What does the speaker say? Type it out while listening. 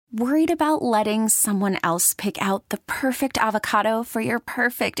Worried about letting someone else pick out the perfect avocado for your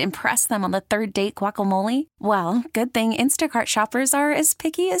perfect impress them on the third date guacamole? Well, good thing Instacart shoppers are as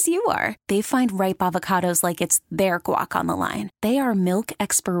picky as you are. They find ripe avocados like it's their guac on the line. They are milk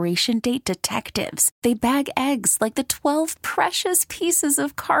expiration date detectives. They bag eggs like the 12 precious pieces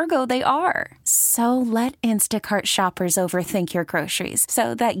of cargo they are. So let Instacart shoppers overthink your groceries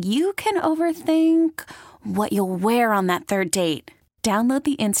so that you can overthink what you'll wear on that third date. Download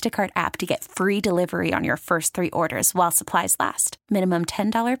the Instacart app to get free delivery on your first 3 orders while supplies last. Minimum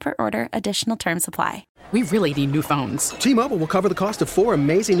 $10 per order. Additional terms apply. We really need new phones. T-Mobile will cover the cost of 4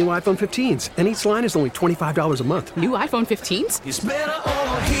 amazing new iPhone 15s, and each line is only $25 a month. New iPhone 15s? It's better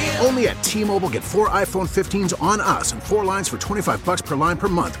over here. Only at T-Mobile, get 4 iPhone 15s on us and 4 lines for $25 per line per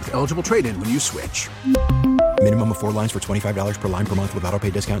month with eligible trade-in when you switch. Minimum of 4 lines for $25 per line per month with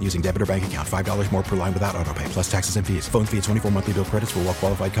autopay discount using debit or bank account. $5 more per line without autopay, plus taxes and fees. Phone fee at 24 monthly bill credits for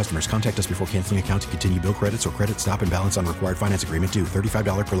well-qualified customers. Contact us before canceling account to continue bill credits or credit stop and balance on required finance agreement due.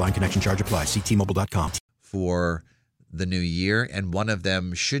 $35 per line connection charge applies. See T-Mobile.com. For the new year, and one of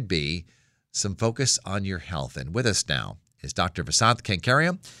them should be some focus on your health. And with us now is Dr. Vasanth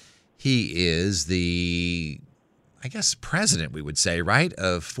Kankaria. He is the, I guess, president, we would say, right,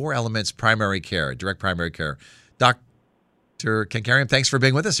 of 4 Elements Primary Care, Direct Primary Care. Dr. Kankaria, thanks for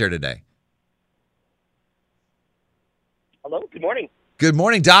being with us here today. Hello, good morning. Good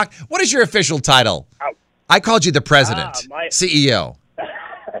morning, Doc. What is your official title? I called you the president, CEO.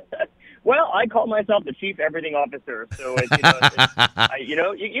 Well, I call myself the Chief Everything Officer, so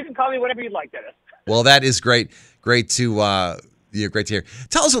you can call me whatever you'd like, Dennis. Well, that is great. Great to hear.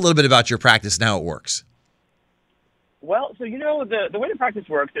 Tell us a little bit about your practice and how it works. Well, so the way the practice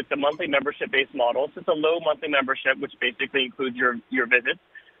works, it's a monthly membership-based model. So it's a low monthly membership, which basically includes your visits,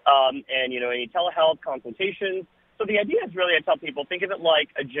 and any telehealth consultations. So the idea is really, I tell people, think of it like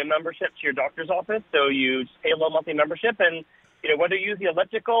a gym membership to your doctor's office. So you just pay a low monthly membership, and whether you use the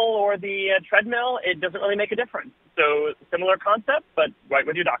elliptical or the treadmill, it doesn't really make a difference. So similar concept, but right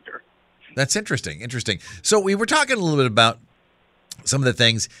with your doctor. That's interesting. So we were talking a little bit about some of the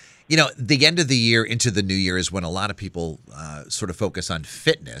things. The end of the year into the new year is when a lot of people sort of focus on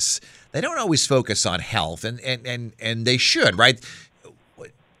fitness. They don't always focus on health, and they should, right?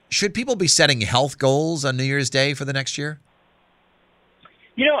 Should people be setting health goals on New Year's Day for the next year?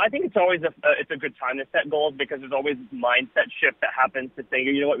 I think it's always it's a good time to set goals because there's always this mindset shift that happens to say,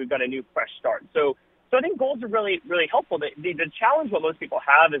 we've got a new fresh start. So I think goals are really, really helpful. The challenge what most people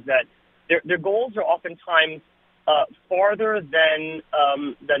have is that their goals are oftentimes farther than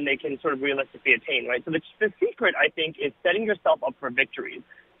they can sort of realistically attain, right? So the secret, I think, is setting yourself up for victories.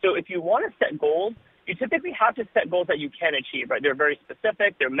 So if you want to set goals, you typically have to set goals that you can achieve, right? They're very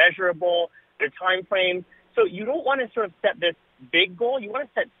specific, they're measurable, they're time framed. So you don't want to sort of set this big goal. You want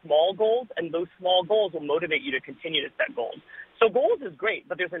to set small goals, and those small goals will motivate you to continue to set goals. So goals is great,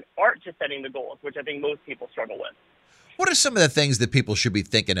 but there's an art to setting the goals, which I think most people struggle with. What are some of the things that people should be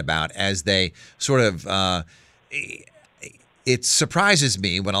thinking about as they sort of it surprises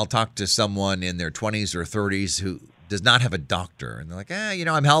me when I'll talk to someone in their 20s or 30s who does not have a doctor, and they're like,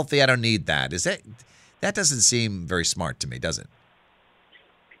 I'm healthy, I don't need that. That doesn't seem very smart to me, does it?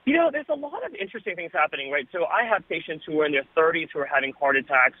 There's a lot of interesting things happening, right? So I have patients who are in their 30s who are having heart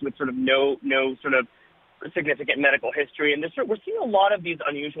attacks with sort of no sort of significant medical history, and we're seeing a lot of these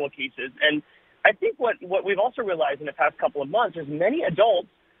unusual cases. And I think what we've also realized in the past couple of months is many adults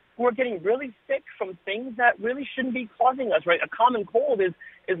who are getting really sick from things that really shouldn't be causing us, right? A common cold is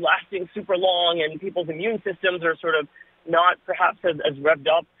lasting super long, and people's immune systems are sort of not perhaps as revved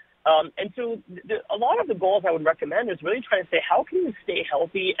up. And so a lot of the goals I would recommend is really trying to say, how can you stay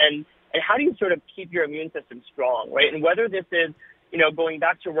healthy and how do you sort of keep your immune system strong, right? And whether this is, going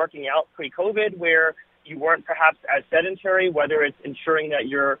back to working out pre-COVID where you weren't perhaps as sedentary, whether it's ensuring that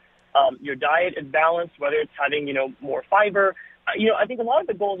your diet is balanced, whether it's having, more fiber. I think a lot of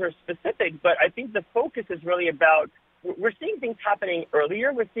the goals are specific, but I think the focus is really about, we're seeing things happening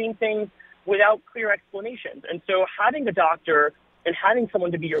earlier. We're seeing things without clear explanations. And so having a doctor and having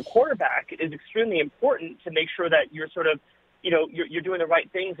someone to be your quarterback is extremely important to make sure that you're sort of, you're doing the right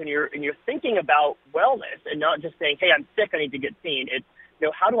things and you're thinking about wellness and not just saying, hey, I'm sick, I need to get seen. It's,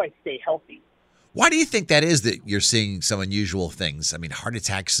 how do I stay healthy? Why do you think that is that you're seeing some unusual things? I mean, heart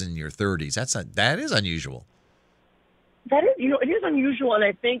attacks in your 30s, that is unusual. That is, it is unusual, and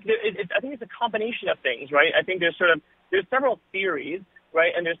I think it's a combination of things, right? I think there's several theories,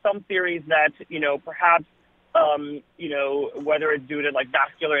 right? And there's some theories that, perhaps, whether it's due to like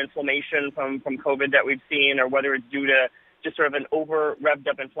vascular inflammation from COVID that we've seen, or whether it's due to just sort of an over revved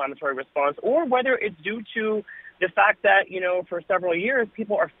up inflammatory response, or whether it's due to The fact that, for several years,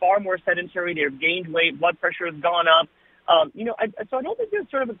 people are far more sedentary, they've gained weight, blood pressure has gone up. So I don't think there's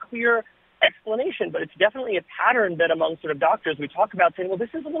sort of a clear explanation, but it's definitely a pattern that among sort of doctors we talk about saying, well, this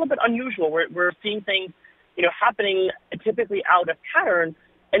is a little bit unusual. We're seeing things, happening typically out of pattern,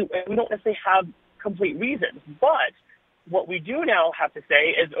 and we don't necessarily have complete reasons. But what we do now have to say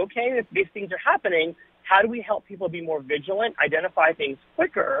is, okay, if these things are happening, how do we help people be more vigilant, identify things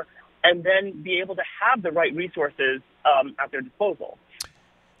quicker, and then be able to have the right resources at their disposal?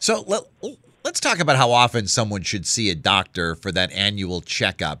 So let's talk about how often someone should see a doctor for that annual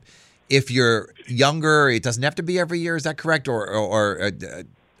checkup. If you're younger, it doesn't have to be every year. Is that correct? Or are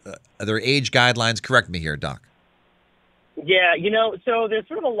there age guidelines? Correct me here, Doc. Yeah, so there's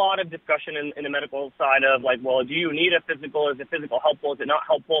sort of a lot of discussion in the medical side of like, well, do you need a physical? Is the physical helpful? Is it not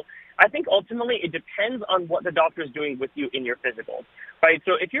helpful? I think ultimately it depends on what the doctor is doing with you in your physicals, right?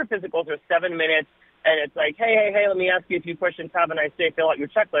 So if your physicals are 7 minutes and it's like, hey, let me ask you a few questions, have a nice day, fill out your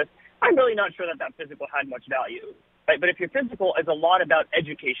checklist, I'm really not sure that physical had much value, right? But if your physical is a lot about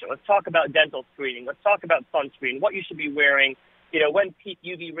education, let's talk about dental screening, let's talk about sunscreen, what you should be wearing, when peak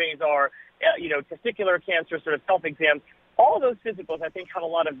UV rays are, testicular cancer, sort of self-exams, all those physicals, I think, have a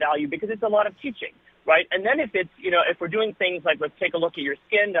lot of value because it's a lot of teaching, right? And then if it's, if we're doing things like let's take a look at your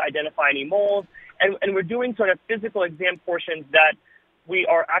skin to identify any moles, and we're doing sort of physical exam portions that we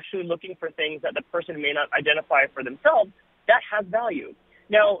are actually looking for things that the person may not identify for themselves, that has value.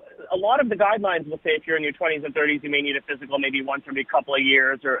 Now, a lot of the guidelines will say if you're in your 20s and 30s, you may need a physical maybe once every couple of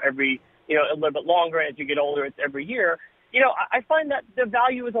years or every, a little bit longer. As you get older, it's every year. I find that the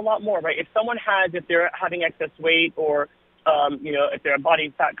value is a lot more, right? If they're having excess weight or if their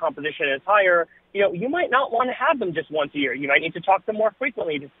body fat composition is higher, you might not want to have them just once a year. You might need to talk to them more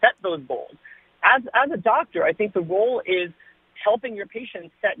frequently to set those goals. As a doctor, I think the role is helping your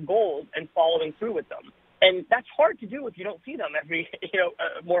patients set goals and following through with them. And that's hard to do if you don't see them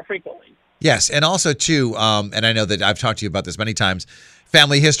more frequently. Yes, and also too, and I know that I've talked to you about this many times,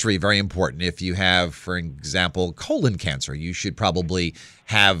 family history, very important. If you have, for example, colon cancer, you should probably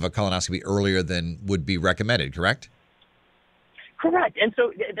have a colonoscopy earlier than would be recommended, correct? Correct. And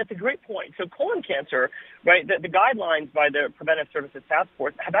so that's a great point. So colon cancer, right, the guidelines by the Preventive Services Task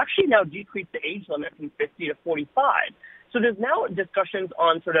Force have actually now decreased the age limit from 50 to 45. So there's now discussions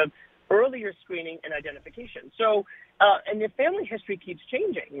on sort of earlier screening and identification. So, and the family history keeps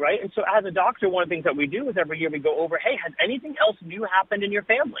changing, right? And so as a doctor, one of the things that we do is every year we go over, hey, has anything else new happened in your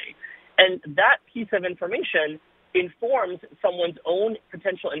family? And that piece of information informs someone's own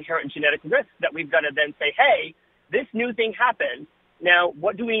potential inherent genetic risk that we've got to then say, hey, this new thing happened. Now,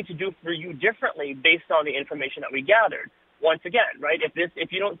 what do we need to do for you differently based on the information that we gathered? Once again, right,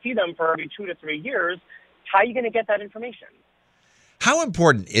 if you don't see them for every 2 to 3 years, how are you going to get that information? How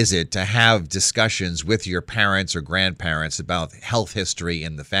important is it to have discussions with your parents or grandparents about health history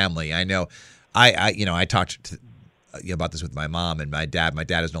in the family? I know I talked about this with my mom and my dad. My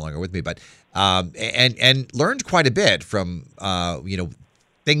dad is no longer with me, but and learned quite a bit from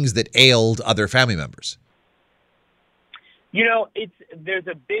things that ailed other family members. There's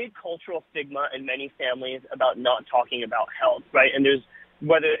a big cultural stigma in many families about not talking about health, right? And there's,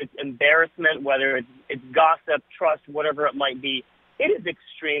 whether it's embarrassment, whether it's gossip, trust, whatever it might be, it is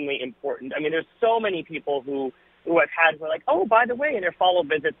extremely important. I mean, there's so many people who I've had who are like, oh, by the way, in their follow-up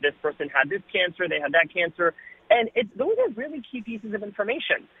visits, this person had this cancer, they had that cancer, and those are really key pieces of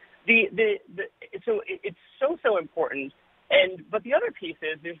information. So it's so important. But the other piece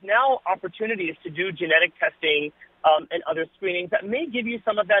is there's now opportunities to do genetic testing and other screenings that may give you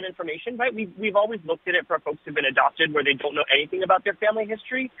some of that information, right? We've always looked at it for folks who've been adopted where they don't know anything about their family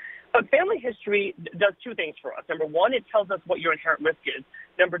history. But family history does two things for us. Number one, it tells us what your inherent risk is.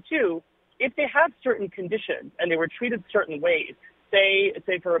 Number two, if they have certain conditions and they were treated certain ways, say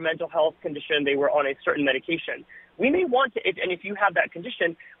for a mental health condition, they were on a certain medication, we may want to, if you have that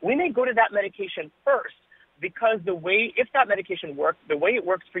condition, we may go to that medication first because if that medication works, the way it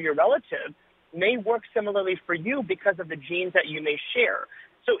works for your relative may work similarly for you because of the genes that you may share.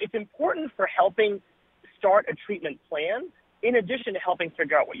 So it's important for helping start a treatment plan in addition to helping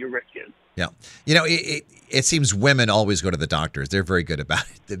figure out what your risk is. Yeah. It seems women always go to the doctors. They're very good about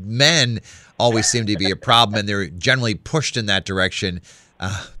it. The men always seem to be a problem, and they're generally pushed in that direction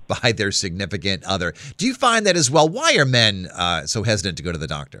by their significant other. Do you find that as well? Why are men so hesitant to go to the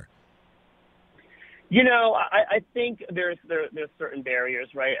doctor? I think there's certain barriers,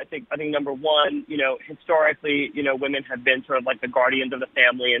 right? I think number one, historically, women have been sort of like the guardians of the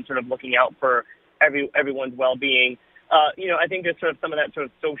family and sort of looking out for everyone's well-being. I think there's sort of some of that sort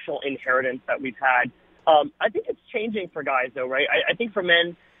of social inheritance that we've had. I think it's changing for guys, though, right? I think for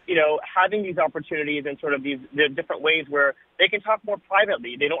men, having these opportunities and sort of the different ways where they can talk more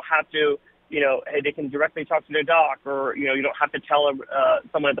privately. They don't have to, hey, they can directly talk to their doc, or, you don't have to tell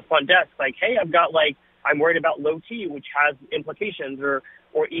someone at the front desk, like, hey, I'm worried about low T, which has implications, or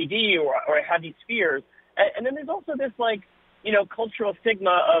ED, or I have these fears. And then there's also this, cultural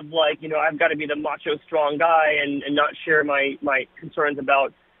stigma of, I've got to be the macho, strong guy and not share my concerns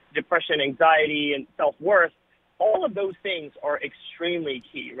about depression, anxiety, and self-worth. All of those things are extremely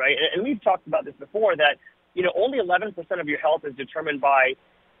key, right? And we've talked about this before, that, only 11% of your health is determined by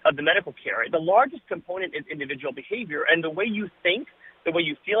the medical care. The largest component is individual behavior, and the way you think, the way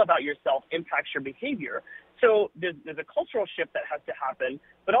you feel about yourself impacts your behavior. So there's a cultural shift that has to happen,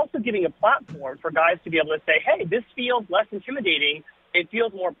 but also giving a platform for guys to be able to say, hey, this feels less intimidating. It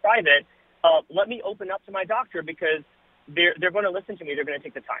feels more private. Let me open up to my doctor, because they're going to listen to me. They're going to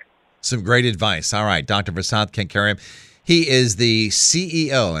take the time. Some great advice. All right, Dr. Vasanth Kankariam. He is the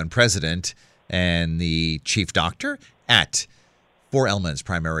CEO and president and the chief doctor at 4 Elements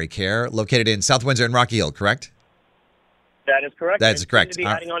Primary Care, located in South Windsor and Rocky Hill, correct? That is correct. That's correct. To be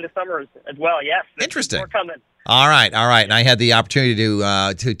adding on to summers as well, yes. Interesting. More coming. All right. And I had the opportunity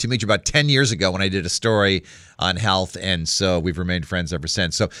to meet you about 10 years ago when I did a story on health, and so we've remained friends ever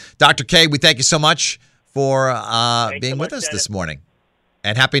since. So, Dr. K, we thank you so much for being with us this morning.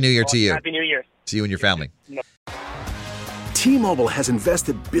 And Happy New Year to you. Happy New Year. To you and your family. T-Mobile has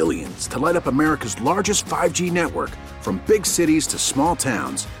invested billions to light up America's largest 5G network, from big cities to small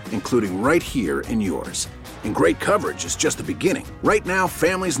towns, including right here in yours. And great coverage is just the beginning. Right now,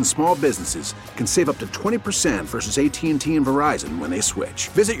 families and small businesses can save up to 20% versus AT&T and Verizon when they switch.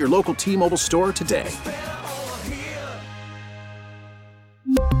 Visit your local T-Mobile store today.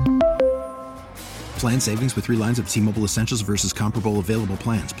 Plan savings with 3 lines of T-Mobile Essentials versus comparable available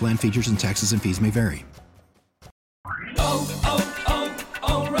plans. Plan features and taxes and fees may vary.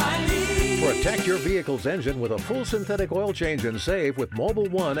 Protect your vehicle's engine with a full synthetic oil change and save with Mobil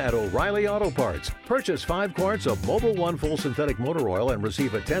 1 at O'Reilly Auto Parts. Purchase 5 quarts of Mobil 1 full synthetic motor oil and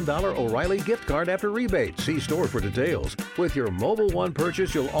receive a $10 O'Reilly gift card after rebate. See store for details. With your Mobil 1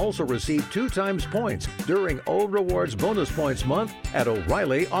 purchase, you'll also receive 2 times points during O Rewards Bonus Points Month at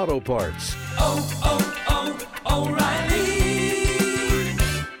O'Reilly Auto Parts. O'Reilly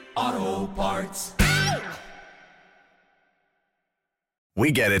Auto Parts.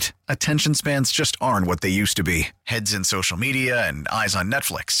 We get it. Attention spans just aren't what they used to be. Heads in social media and eyes on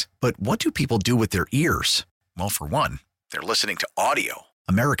Netflix. But what do people do with their ears? Well, for one, they're listening to audio.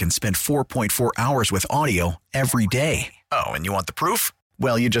 Americans spend 4.4 hours with audio every day. Oh, and you want the proof?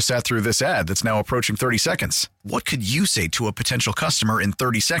 Well, you just sat through this ad that's now approaching 30 seconds. What could you say to a potential customer in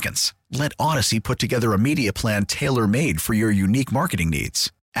 30 seconds? Let Odyssey put together a media plan tailor-made for your unique marketing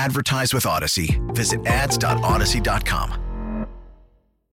needs. Advertise with Odyssey. Visit ads.odyssey.com.